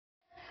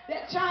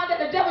That child that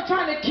the devil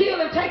trying to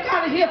kill and take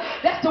out of here,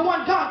 that's the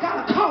one God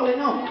got a calling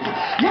on.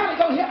 Y'all ain't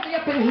gonna help me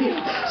up in here.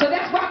 So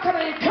that's why I'm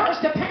gonna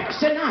encourage the parents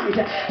tonight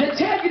to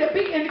tell you to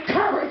be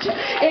encouraged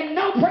and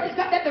know, praise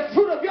God, that the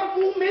fruit of your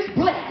womb is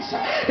blessed.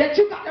 That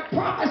you got to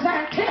prophesy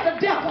and tell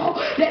the devil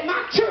that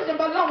my children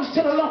belongs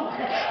to the Lord.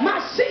 My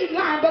seed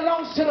line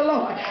belongs to the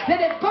Lord.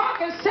 That if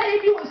God can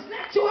save you and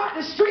snatch you out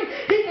the street,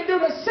 he can do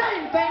the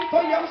same thing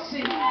for your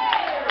seed.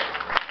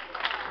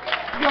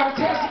 You ought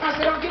to tell somebody,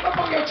 say, don't give up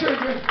on your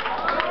children.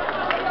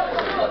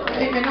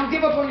 Amen. Don't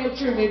give up on your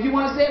children. If you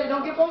want to say it,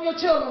 don't give up on your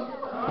children.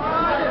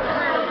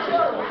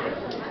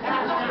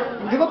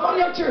 Give up on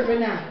your children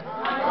now.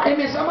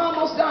 Amen. So I'm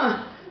almost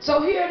done.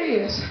 So here it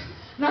is.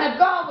 Now if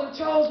God would have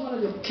chose one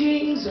of the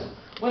kings, or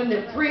one of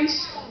the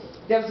priests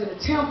that was in the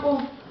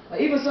temple, or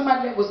even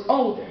somebody that was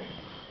older,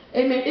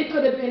 amen, it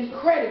could have been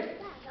credited.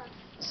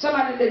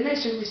 Somebody that the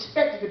nation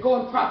respected to go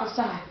and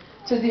prophesy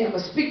to them or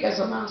speak as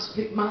a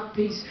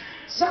mouthpiece.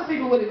 Some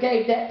people would have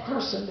gave that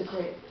person the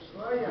credit.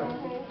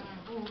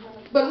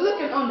 But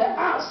looking on the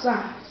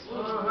outside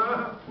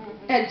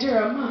at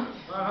Jeremiah,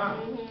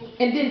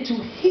 and then to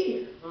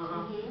hear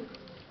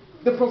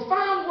the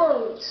profound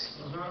words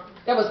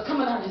that was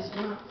coming out of his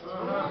mouth,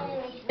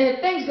 and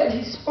the things that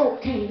he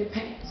spoke came to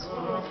pass,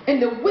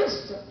 and the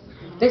wisdom.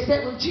 They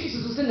said when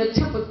Jesus was in the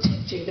temple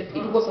teaching, the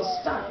people was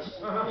astonished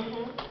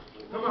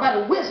by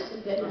the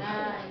wisdom that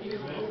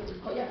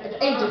at the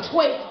age of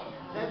 12.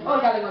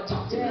 Oh, y'all ain't gonna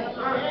talk to me.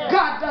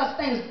 God does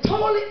things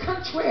totally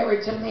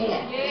contrary to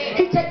man.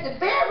 He takes the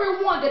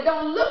very one that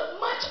don't look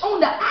much on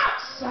the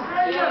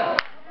outside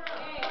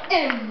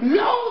and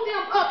blow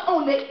them up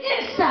on the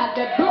inside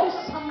to blow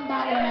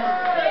somebody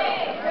out.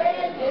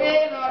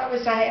 Yeah, Lord, I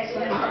wish I had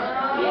somebody.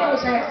 I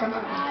wish I had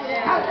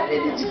somebody.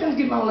 Just let me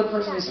give my own little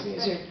personal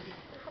experience here.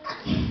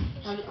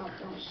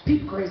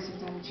 People crazy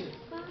sometimes in church.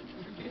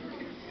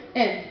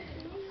 And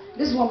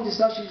this woman just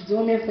thought she was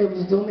doing me a favor,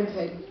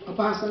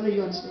 Apostle, I know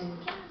you understand.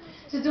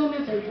 She said, do me a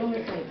favor, do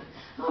me a favor.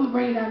 I'm going to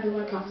bring you down to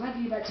one conference. I'll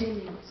give you about 10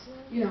 minutes.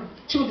 You know,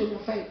 she would do me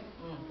a favor.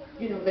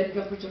 You know, let me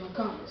go preach on a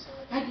conference.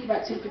 I'll give you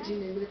about 10, 15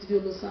 minutes. We'll have to do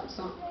a little something,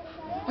 something.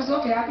 I said,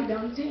 okay, I'll be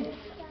down in 10.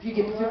 If you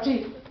give me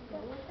 15.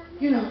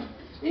 You know,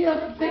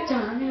 big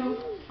time,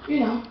 you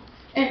know.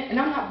 And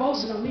I'm not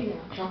boasting on me now.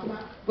 I'm talking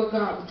about what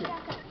God would do.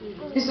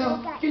 And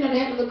so, you know, they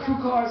had the little crew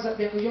cars up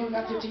there because you only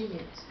got 15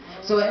 minutes.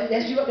 So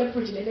as you up there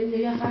preaching, they let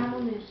you have 5 more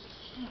minutes.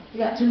 You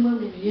got 2 more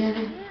minutes.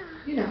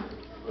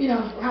 You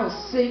know, I was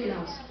sick and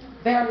I was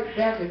very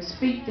bad to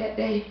speak that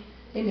day.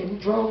 Amen. We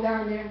drove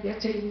down there. They'll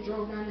tell you we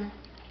drove down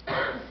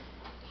there.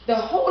 The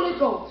Holy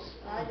Ghost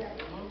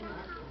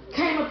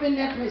came up in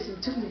that place in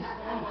 2 minutes.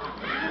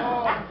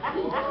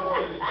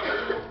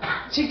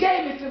 She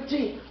gave me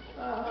 15.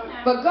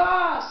 But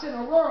God sent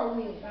a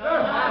whirlwind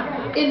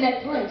in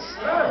that place.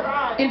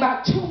 In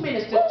about 2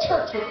 minutes, the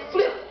church would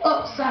flip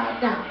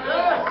upside down.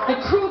 The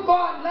crew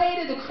guard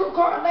lady,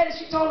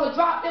 she told her,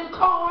 drop them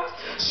cars.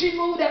 She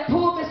moved that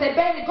pulpit and said,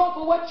 baby, go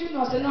for what you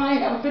know. I said, no, I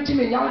ain't having 15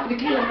 minutes. Y'all have to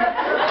kill me.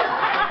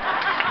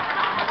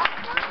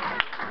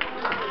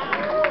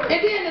 And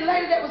then the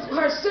lady that was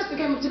her sister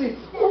came up to me,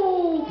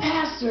 ooh,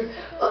 Pastor,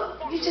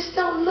 you just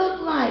don't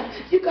look like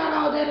you got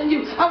all that in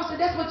you. I would say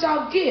that's what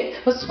y'all get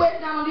for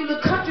sweating down on these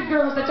little country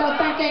girls that y'all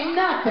think ain't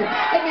nothing.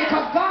 Amen.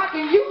 Because God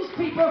can use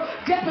people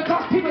just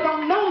because people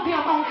don't know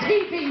them on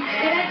TV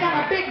and ain't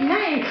got a big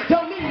name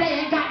don't mean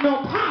they ain't got no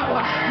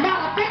power.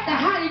 Matter of fact, the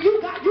higher you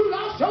got, you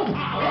lost your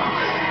power.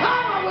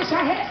 Oh, I wish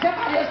I had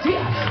somebody else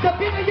here. The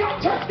bigger your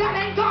church got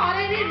ain't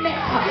God ain't in there.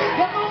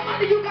 The more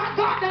money you got,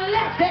 God done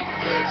left there.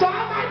 So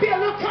I might be a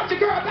little country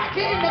girl back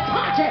here in the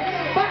country,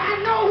 but I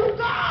know who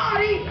God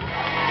is.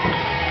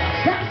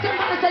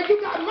 Somebody say you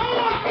got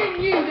more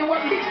in you than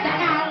what meets the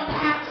eye on the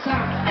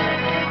outside.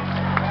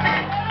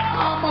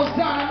 Almost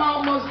done. I'm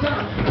almost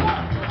done.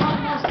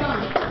 Almost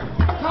done.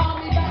 Called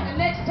me back the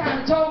next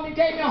time and told me,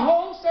 gave me a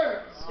whole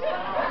service.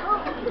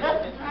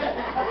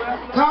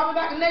 Called me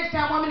back the next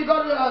time, want me to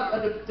go to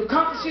the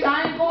conference sheet.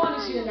 I ain't going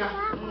this year now.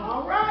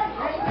 All right.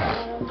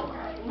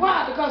 Amen.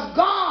 Why? Because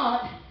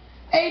God,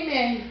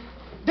 amen,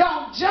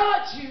 don't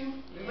judge you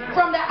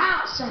from the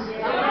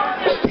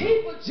outside.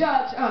 People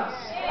judge us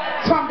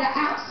from the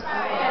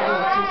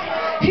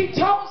outside. He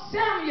told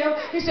Samuel,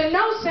 he said,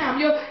 no,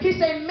 Samuel. He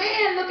said,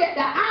 man, look at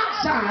the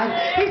outside.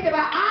 He said,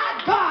 but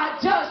I,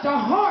 God, judge the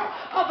heart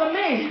of a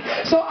man.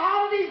 So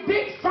all of these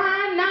big,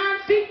 fine, 9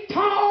 feet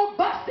tall,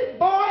 busted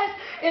boys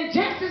in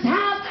Jesse's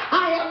house,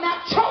 I have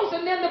not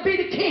chosen them to be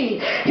the king.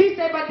 He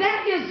said, but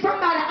there is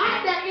somebody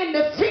out there in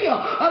the field,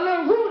 a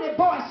little rooted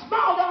boy,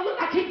 small, don't look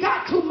like he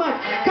got too much,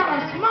 got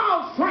a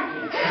small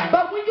frame.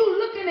 But when you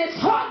look in his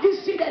heart, you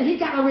see that he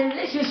got a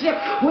relationship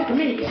with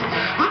me.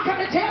 I'm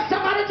going to tell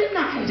somebody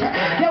tonight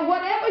that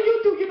whatever you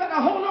do, you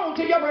better hold on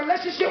to your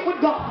relationship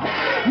with God.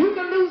 You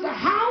can lose a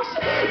house,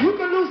 you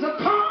can lose a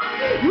car,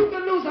 you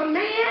can lose a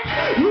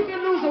man, you can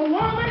lose a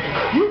woman,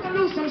 you can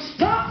lose some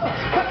stuff,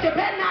 but you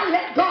better not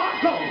let God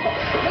go.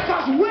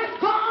 Because with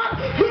God,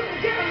 you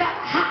can get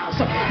another house,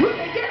 you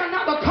can get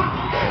another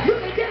car, you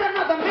can get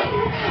another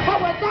man,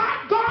 but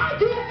without God,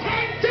 you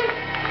can't do it.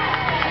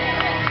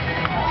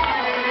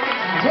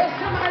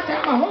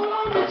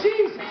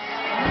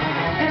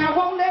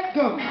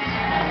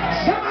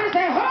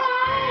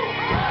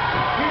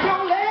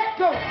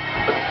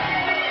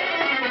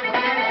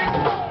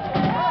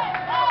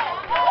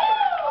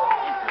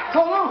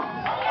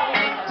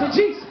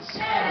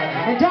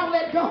 and don't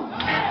let go.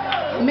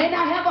 You may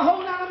not have a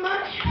whole lot of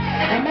money.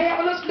 You may have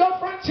a little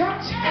storefront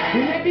church.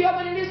 You may be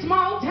over in these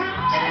small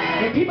towns.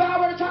 And people are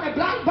already trying to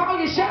blackball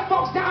you, shut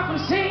folks down from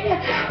singing.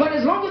 But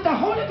as long as the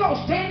Holy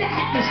Ghost stay in the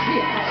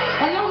atmosphere,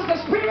 as long as the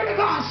Spirit of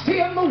God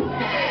still moving,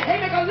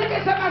 amen. Because look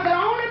at somebody and say,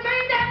 the only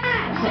thing that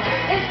matters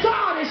is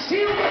God is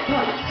still with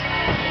us.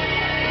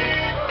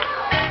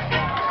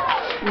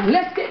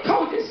 Let's get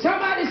coaches.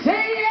 Somebody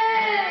say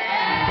yeah.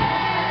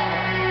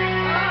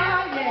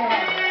 Oh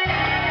yeah.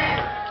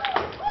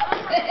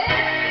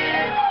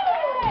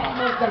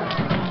 Almost done.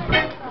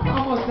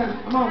 Almost done.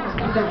 I'm almost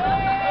done.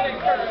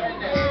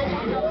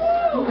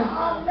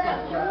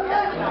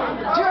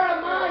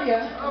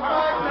 Jeremiah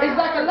is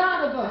like a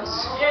lot of us.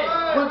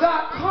 When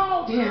God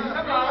called him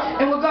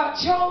and when God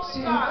chose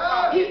him,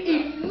 he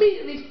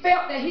immediately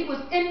felt that he was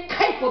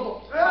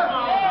incapable.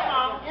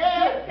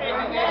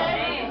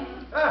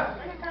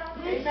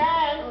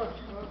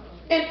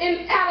 And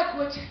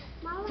inadequate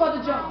for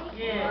the job.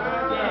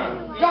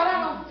 God, I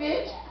don't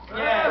fit.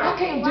 I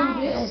can't do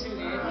this.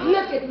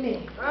 Look at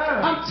me.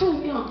 I'm too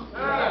young.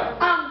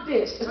 I'm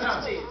this.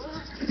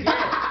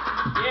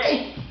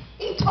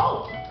 He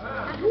told.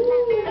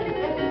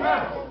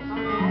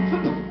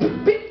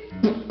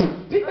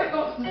 People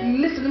gonna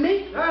listen to me.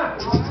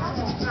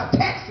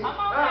 Texas.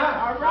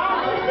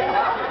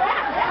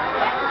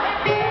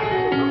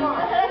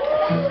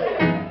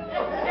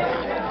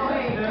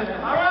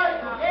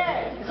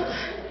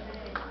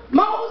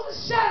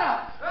 Moses, shut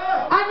up.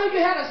 I know you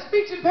had a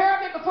speech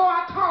impairment before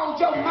I called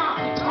your mouth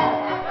to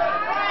talk.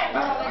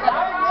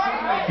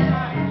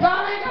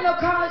 God ain't got no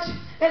college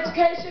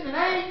education, and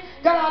I ain't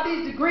got all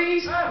these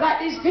degrees like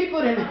these people,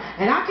 and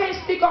I can't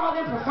speak all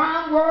them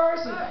profound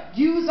words and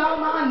use all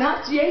my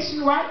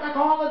enunciation right like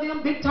all of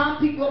them big time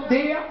people up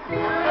there.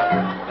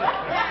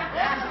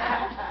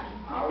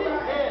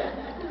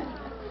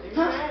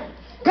 Huh?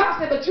 God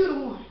said, but you the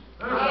one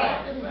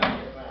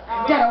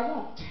that I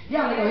want.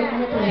 Y'all ain't gonna hit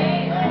me up in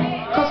here.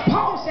 Because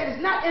Paul said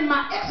it's not in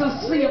my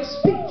excellency of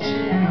speech,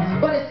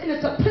 but it's in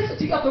the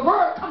simplicity of the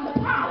word come the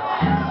power.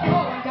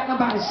 Oh, I ain't got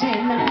nobody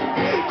saying nothing.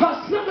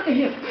 Because look at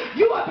him.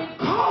 You have been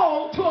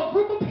called to a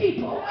group of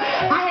people.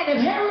 I had to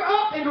hurry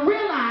up and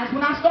realize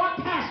when I started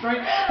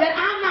pastoring that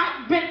I'm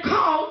not been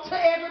called to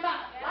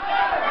everybody.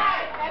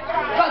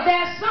 But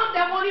there's some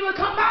that won't even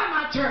come by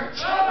my church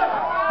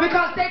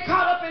because they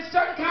caught up in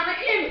certain kind of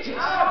images.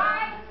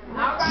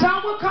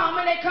 Some will come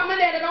and they come in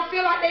there, they don't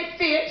feel like they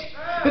fit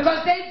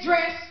because they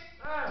dress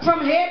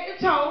from head to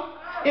toe.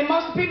 And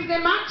most of the people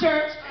in my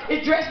church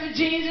is dressed with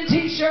jeans and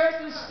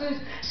t-shirts and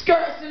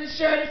skirts and a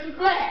shirt and some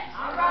flats.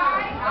 All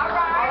right.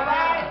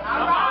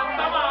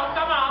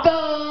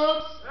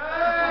 Thugs.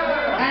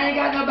 I ain't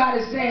got nobody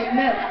saying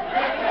nothing.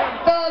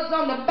 Thugs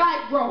on the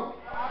bike road.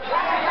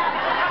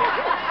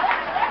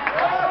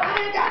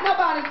 I ain't got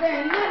nobody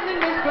saying nothing in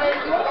this place.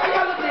 Why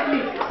y'all looking at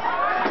me?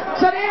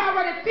 So they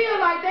already feel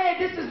like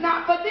this is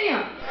not for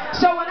them.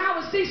 So when I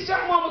would see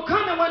certain one would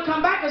come and wouldn't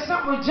come back, or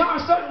something was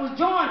joined, certain was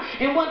joined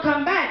and wouldn't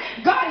come back,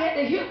 God had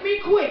to hit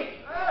me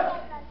quick.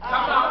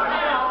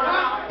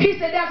 He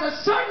said there's a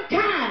certain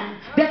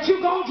kind that you're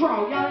going to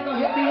draw. Y'all ain't going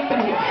to help me up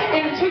in here.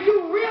 And until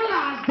you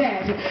realize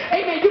that,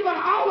 amen, you're going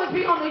to always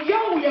be on the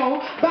yo-yo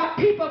by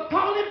people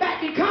falling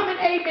back and coming,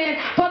 amen,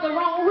 for the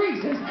wrong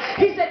reasons.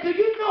 He said, do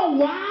you know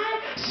why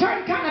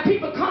certain kind of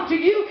people come to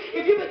you?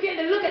 If you begin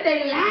to look at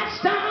their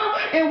lifestyle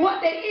and what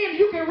they in,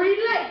 you can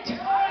relate.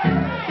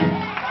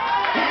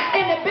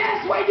 And the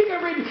best way you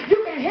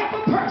can help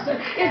a person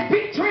is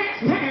be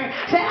transparent.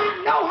 Say, I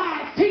know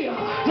how it feels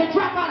to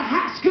drop out of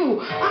high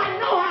school. I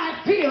know how it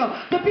feels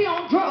to be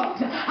on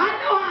drugs. I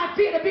know how it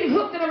feels to be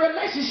hooked in a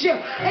relationship.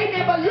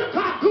 Amen. But look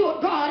how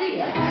good God is.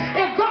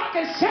 If God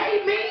can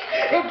save me,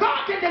 if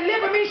God can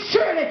deliver me,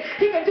 surely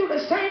He can do the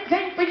same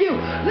thing for you.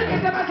 Look at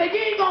somebody and say,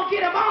 you ain't going to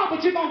get them all,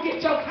 but you're going to get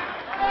your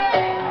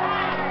kind.